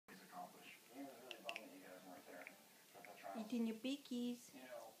Eating your beakies. You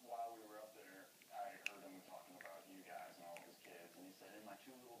know, while we were up there, I heard him talking about you guys and all his kids, and he said, "And my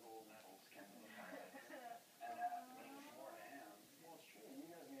 2 little gold medals came from the pilot." And that means more to him. Well, it's true. You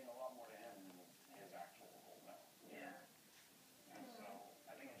guys mean a lot more to him than his actual gold medal. Yeah. And so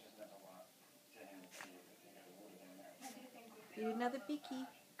I think it just meant a lot to him too if you guys would have been there. Eat another beakie.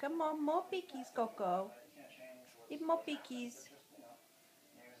 Come on, more beakies, Coco. Eat more beakies.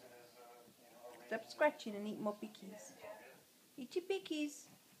 Stop scratching and eat more beakies. Eat your beakies.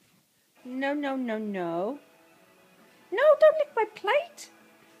 No, no, no, no. No, don't lick my plate.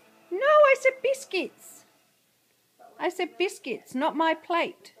 No, I said biscuits. I said biscuits, not my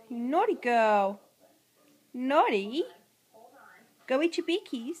plate. You naughty girl. Naughty. Go eat your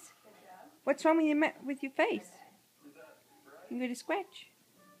beakies. What's wrong with your face? You going to scratch?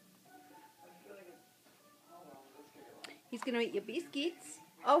 He's going to eat your biscuits.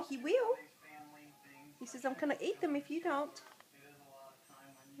 Oh, he will. He says, I'm going to eat them if you don't.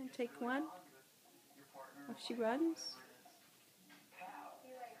 And take one. Off she runs.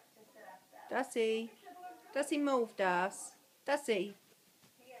 Does he? Does he move, Das? Does he?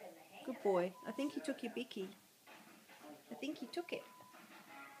 Good boy. I think he took your bicky. I think he took it.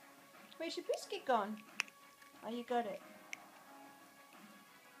 Where's your biscuit gone? Oh, you got it.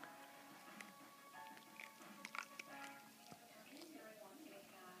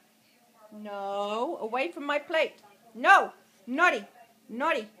 No, away from my plate. No, naughty,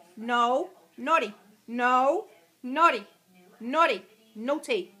 naughty, no, naughty, no, naughty, naughty,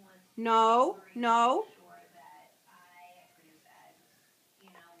 naughty, no, no.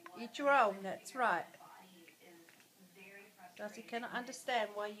 Eat your own, that's right. Does he cannot understand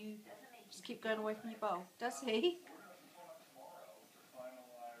why you just keep going away from your bowl? Does he?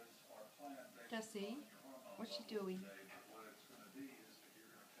 Does he? What's she doing?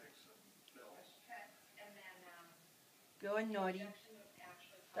 Going naughty.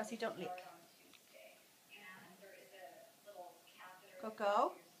 Does he don't lick?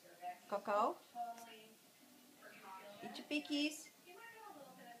 Coco? Coco? Eat your beakies.